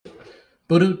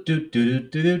Hello,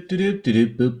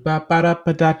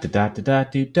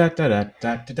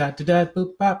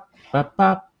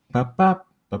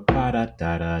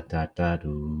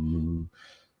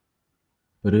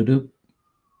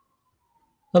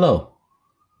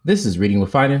 this is Reading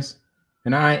with Finest,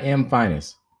 and I am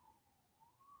Finest.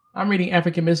 I'm reading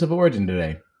African Myths of Origin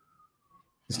today.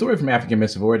 The story from African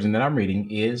Myths of Origin that I'm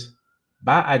reading is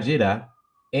Bayajida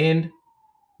and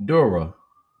Daura.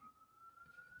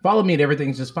 Follow me at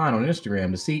Everything's Just Fine on Instagram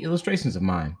to see illustrations of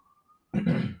mine.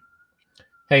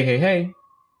 Hey,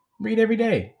 read every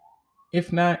day.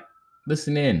 If not,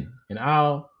 listen in, and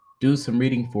I'll do some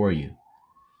reading for you.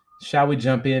 Shall we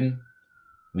jump in?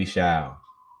 We shall.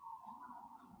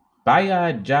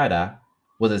 Bayajida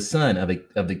was a son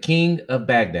of the king of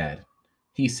Baghdad.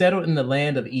 He settled in the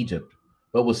land of Egypt,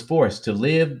 but was forced to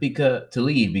leave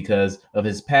because of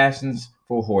his passions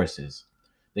for horses.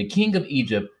 The king of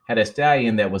Egypt had a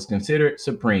stallion that was considered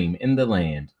supreme in the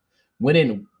land. When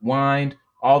it whined,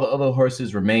 all the other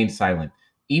horses remained silent.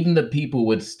 Even the people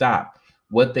would stop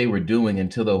what they were doing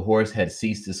until the horse had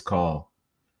ceased its call.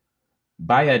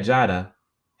 Bayajada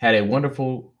had a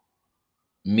wonderful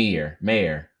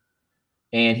mare,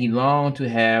 and he longed to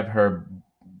have her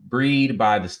breed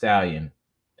by the stallion.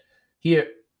 He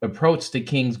approached the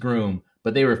king's groom,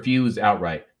 but they refused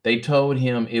outright. They told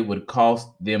him it would cost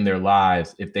them their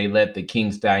lives if they let the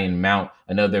king's stallion mount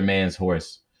another man's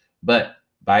horse. But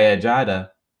Bayajada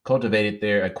cultivated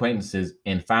their acquaintances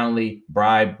and finally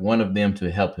bribed one of them to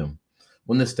help him.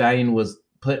 When the stallion was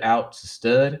put out to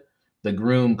stud, the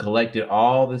groom collected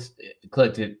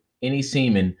any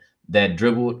semen that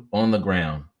dribbled on the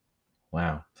ground.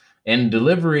 Wow. And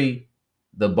delivery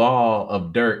the ball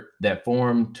of dirt that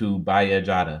formed to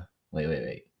Bayajada.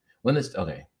 Wait. When this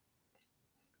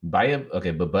but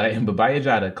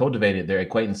Bayajada cultivated their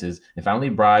acquaintances and finally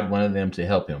bribed one of them to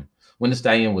help him. When the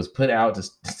stallion was put out to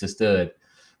stud,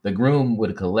 the groom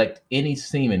would collect any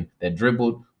semen that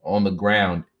dribbled on the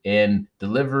ground and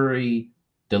deliver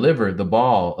the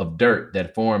ball of dirt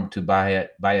that formed to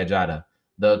Bayajada.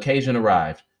 The occasion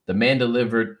arrived. The man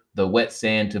delivered the wet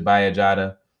sand to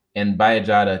Bayajada, and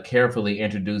Bayajada carefully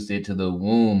introduced it to the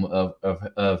womb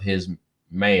of his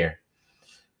mare.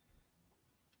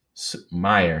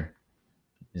 Meyer.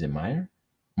 Is it Meyer?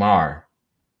 Mar.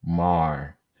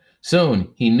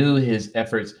 Soon he knew his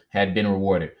efforts had been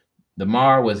rewarded. The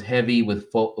Mar was heavy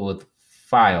with foal,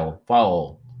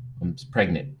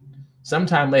 pregnant.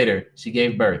 Sometime later, she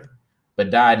gave birth,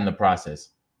 but died in the process.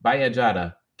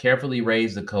 Bayajada carefully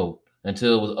raised the colt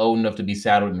until it was old enough to be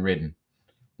saddled and ridden.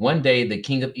 One day, the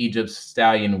king of Egypt's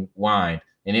stallion whined,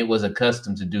 and it was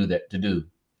accustomed to do.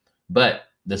 But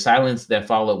the silence that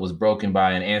followed was broken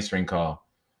by an answering call.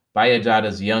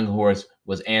 Bayajada's young horse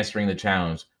was answering the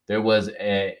challenge. There was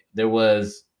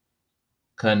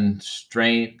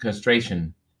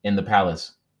consternation in the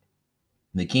palace.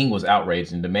 The king was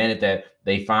outraged and demanded that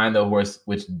they find the horse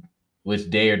which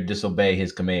dared disobey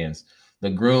his commands. The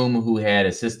groom who had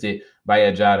assisted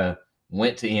Bayajada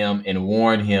went to him and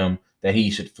warned him that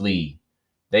he should flee.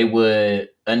 They would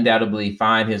undoubtedly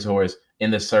find his horse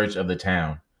in the search of the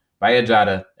town.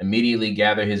 Bayajada immediately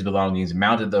gathered his belongings,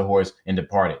 mounted the horse, and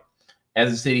departed. At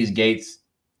the city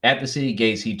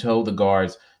gates, he told the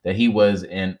guards that he was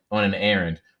on an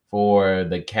errand for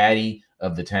the caddi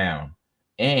of the town.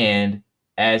 And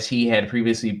as he had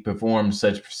previously performed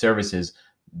such services,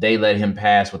 they let him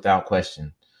pass without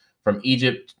question. From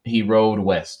Egypt, he rode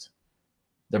west.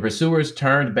 The pursuers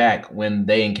turned back when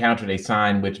they encountered a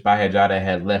sign which Bayajada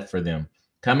had left for them.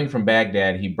 Coming from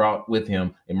Baghdad, he brought with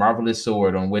him a marvelous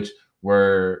sword on which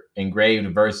were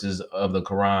engraved verses of the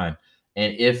Quran.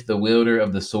 And if the wielder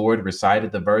of the sword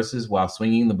recited the verses while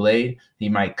swinging the blade, he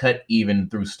might cut even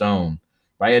through stone.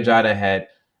 Bayajada had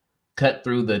cut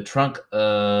through the trunk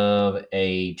of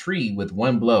a tree with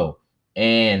one blow,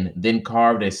 and then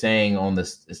carved a saying on the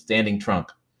standing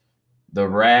trunk: "The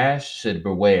rash should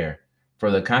beware, for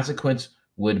the consequence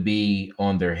would be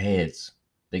on their heads."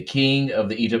 The king of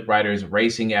the Egypt riders,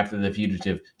 racing after the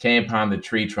fugitive, came upon the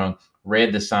tree trunk,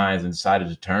 read the signs, and decided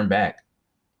to turn back.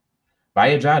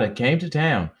 Bayajada came to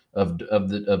town of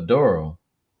Daura,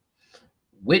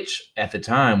 which at the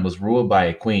time was ruled by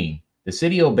a queen. The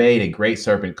city obeyed a great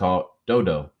serpent called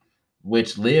Dodo,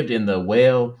 which lived in the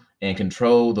well and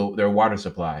controlled their water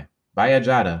supply.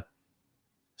 Bayajada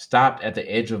stopped at the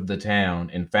edge of the town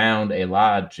and found a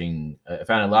lodging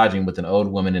with an old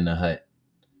woman in a hut.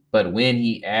 But when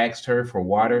he asked her for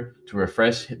water to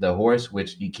refresh the horse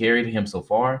which he carried him so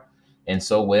far and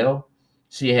so well,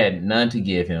 she had none to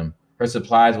give him. Her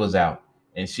supplies was out,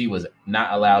 and she was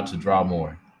not allowed to draw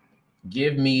more.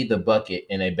 "Give me the bucket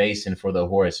and a basin for the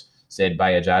horse," said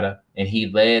Bayajida, and he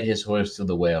led his horse to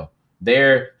the well.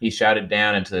 There he shouted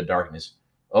down into the darkness,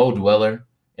 O dweller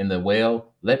in the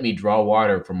well, let me draw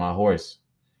water for my horse,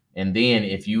 and then,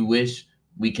 if you wish,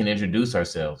 we can introduce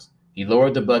ourselves. He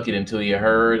lowered the bucket until he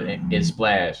heard it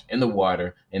splash in the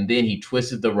water, and then he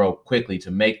twisted the rope quickly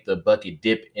to make the bucket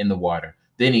dip in the water.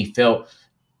 Then he felt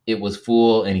it was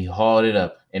full, and he hauled it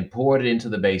up and poured it into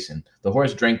the basin. The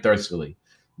horse drank thirstily.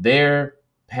 Their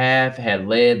path had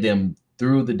led them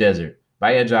through the desert.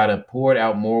 Bayajida poured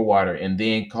out more water and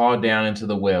then called down into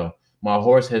the well, My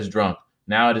horse has drunk.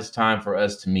 Now it is time for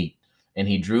us to meet. And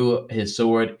he drew his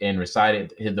sword and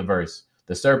recited the verse.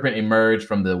 The serpent emerged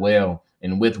from the well,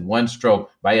 and with one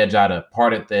stroke, Bayajida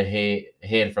parted the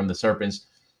head from the serpent's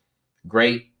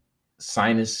great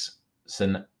sinus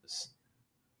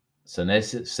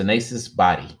senescence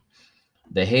body.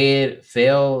 The head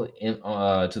fell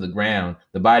to the ground.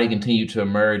 The body continued to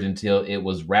emerge until it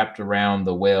was wrapped around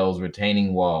the well's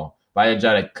retaining wall.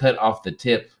 Bayajida cut off the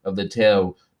tip of the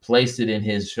tail, placed it in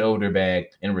his shoulder bag,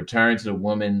 and returned to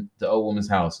the old woman's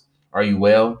house. Are you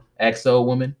well? Asked the old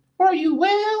woman. Are you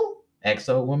well? Asked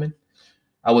the old woman.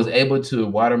 I was able to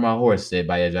water my horse, said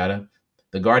Bayajida.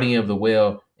 The guardian of the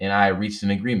well and I reached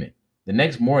an agreement. The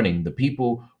next morning, the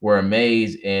people were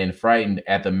amazed and frightened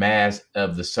at the mass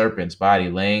of the serpent's body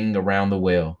laying around the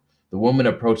well. The woman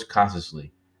approached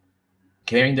cautiously,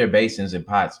 carrying their basins and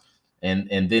pots,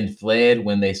 and then fled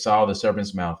when they saw the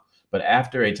serpent's mouth. But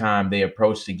after a time, they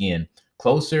approached again,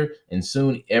 closer, and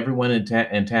soon everyone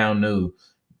in town knew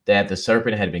that the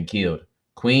serpent had been killed.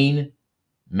 Queen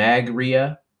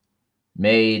Magria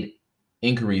made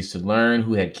inquiries to learn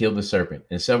who had killed the serpent,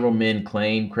 and several men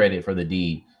claimed credit for the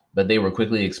deed, but they were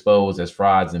quickly exposed as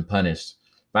frauds and punished.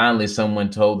 Finally, someone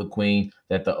told the queen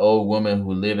that the old woman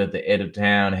who lived at the edge of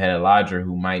town had a lodger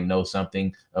who might know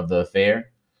something of the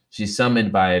affair. She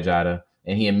summoned Bayajida,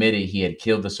 and he admitted he had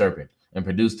killed the serpent and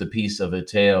produced a piece of the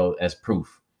tail as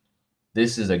proof.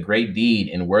 This is a great deed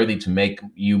and worthy to make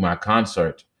you my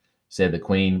consort, said the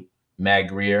queen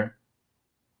Magrier.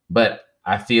 But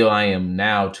I feel I am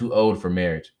now too old for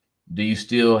marriage. Do you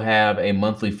still have a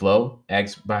monthly flow?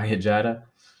 Asked Bayajida.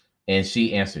 And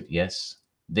she answered, yes.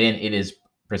 Then it is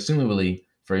presumably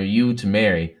for you to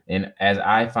marry, and as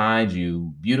I find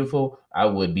you beautiful, I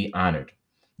would be honored.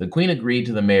 The queen agreed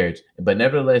to the marriage, but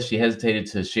nevertheless she hesitated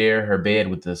to share her bed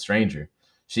with the stranger.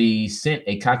 She sent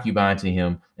a concubine to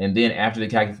him, and then after the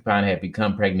concubine had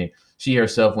become pregnant, she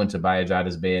herself went to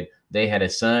Bayajida's bed. They had a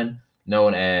son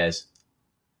known as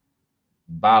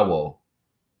Bawo.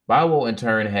 Bawo in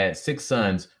turn had 6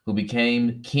 sons who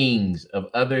became kings of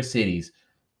other cities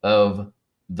of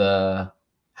the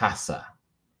Hassa.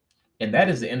 And that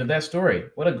is the end of that story.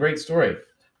 What a great story.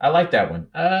 I like that one.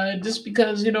 Just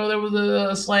because, there was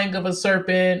a slang of a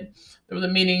serpent. There was a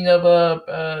meaning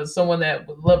of someone that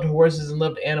loved horses and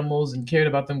loved animals and cared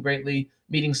about them greatly,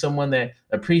 meeting someone that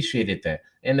appreciated that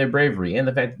and their bravery and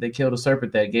the fact that they killed a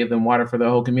serpent that gave them water for the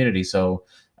whole community. So,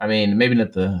 I mean, maybe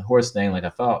not the horse thing like I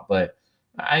thought, but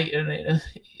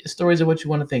stories are what you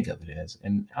want to think of it as.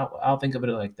 And I'll think of it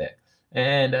like that.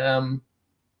 And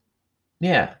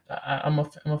yeah, I'm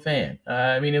a fan.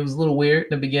 I mean, it was a little weird in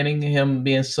the beginning, him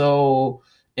being so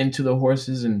into the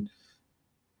horses and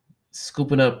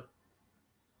scooping up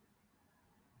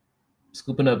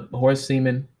horse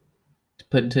semen to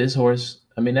put into his horse.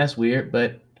 I mean, that's weird,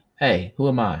 but hey, who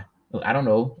am I? I don't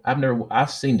know. I've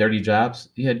seen dirty jobs.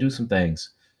 You had to do some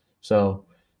things. So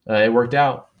it worked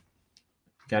out.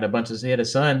 He had a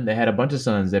son that had a bunch of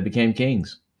sons that became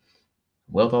kings.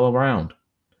 Wealth all around.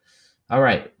 All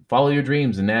right. Follow your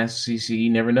dreams, and you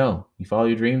never know. You follow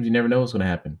your dreams, you never know what's going to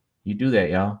happen. You do that,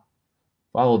 y'all.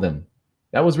 Follow them.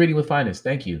 That was Reading with Finest.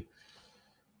 Thank you.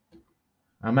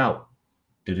 I'm out.